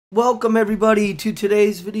Welcome everybody to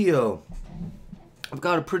today's video. I've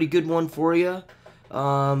got a pretty good one for you.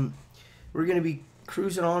 We're going to be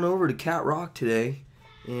cruising on over to Cat Rock today,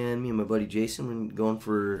 and me and my buddy Jason we're going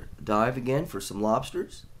for a dive again for some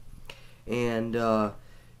lobsters. And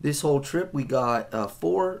this whole trip we got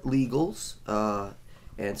 4 legals,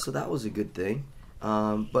 and so that was a good thing.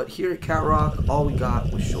 But here at Cat Rock all we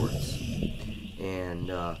got was shorts.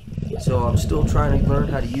 And so I'm still trying to learn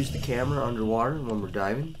how to use the camera underwater when we're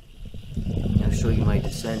diving. I'll show you my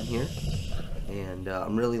descent here, and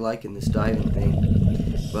I'm really liking this diving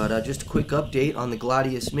thing. But just a quick update on the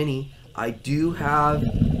Gladius Mini. I do have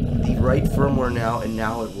the right firmware now, and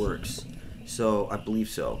now it works. So I believe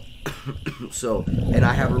so. And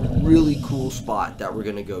I have a really cool spot that we're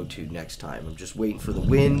gonna go to next time. I'm just waiting for the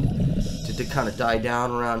wind to kind of die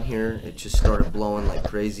down around here. It just started blowing like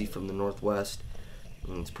crazy from the northwest,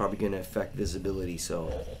 and it's probably gonna affect visibility,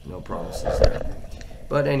 so no promises there.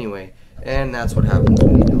 But anyway, and that's what happens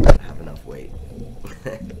when you don't have enough weight.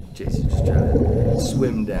 Jason's just trying to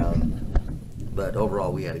swim down. But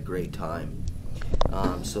overall, we had a great time.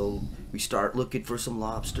 So we start looking for some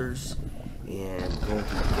lobsters and going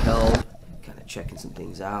through the kelp, kind of checking some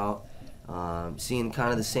things out, seeing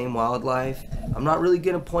kind of the same wildlife. I'm not really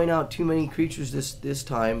going to point out too many creatures this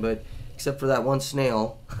time, but except for that one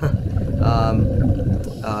snail.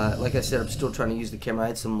 Like I said, I'm still trying to use the camera. I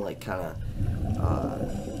had some like kind of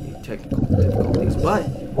technical difficulties, but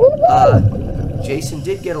Jason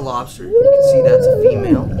did get a lobster. You can see that's a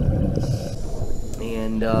female,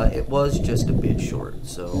 and it was just a bit short,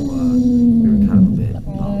 so we were kind of a bit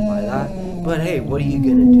bummed by that. But hey, what are you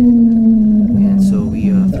gonna do? And so we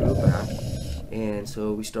threw it back, and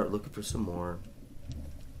so we start looking for some more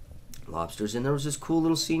lobsters, and there was this cool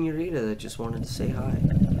little senorita that just wanted to say hi.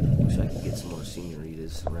 Wish I could get some more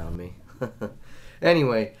senoritas around me.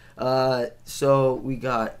 Anyway, so we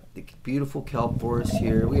got the beautiful kelp forest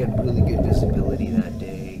here. We had really good visibility that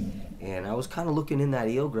day, and I was kind of looking in that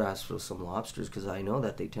eelgrass for some lobsters because I know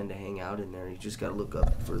that they tend to hang out in there. You just got to look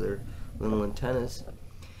up for their little antennas.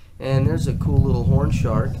 And there's a cool little horn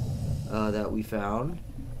shark that we found.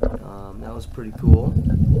 That was pretty cool.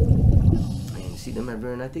 And you see them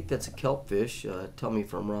everywhere, and I think that's a kelp fish. Tell me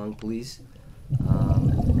if I'm wrong, please.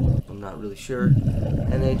 I'm not really sure.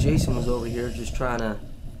 And then Jason was over here just trying to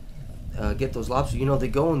get those lobsters. You know, they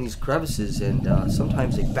go in these crevices, and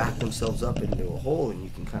sometimes they back themselves up into a hole, and you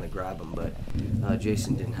can kind of grab them, but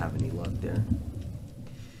Jason didn't have any luck there.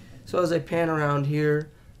 So as I pan around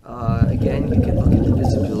here, again, you can look at the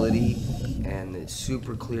visibility and the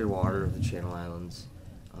super clear water of the Channel Islands.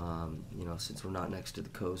 You know, since we're not next to the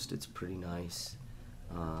coast, it's pretty nice.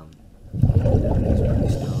 Everybody's pretty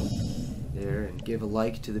stoked there, and give a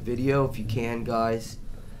like to the video if you can, guys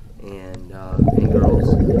and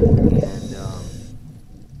girls, and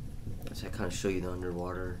as I kind of show you the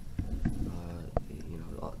underwater you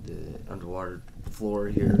know, the underwater floor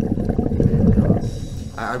here. And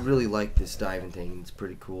I really like this diving thing. It's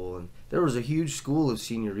pretty cool, and there was a huge school of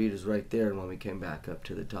senoritas right there when we came back up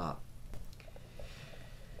to the top.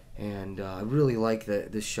 And I really like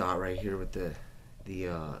this shot right here with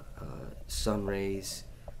the sun rays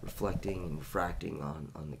reflecting and refracting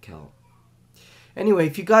on the kelp. Anyway,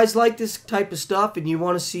 if you guys like this type of stuff and you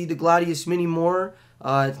want to see the Gladius Mini more,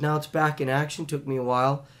 now it's back in action. Took me a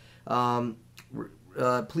while.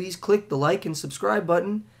 Please click the like and subscribe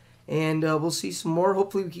button, and we'll see some more.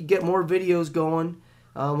 Hopefully we can get more videos going.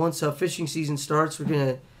 Once fishing season starts, we're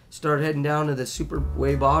going to start heading down to the super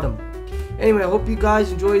way bottom. Anyway, I hope you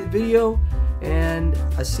guys enjoyed the video, and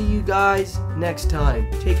I see you guys next time.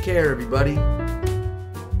 Take care, everybody.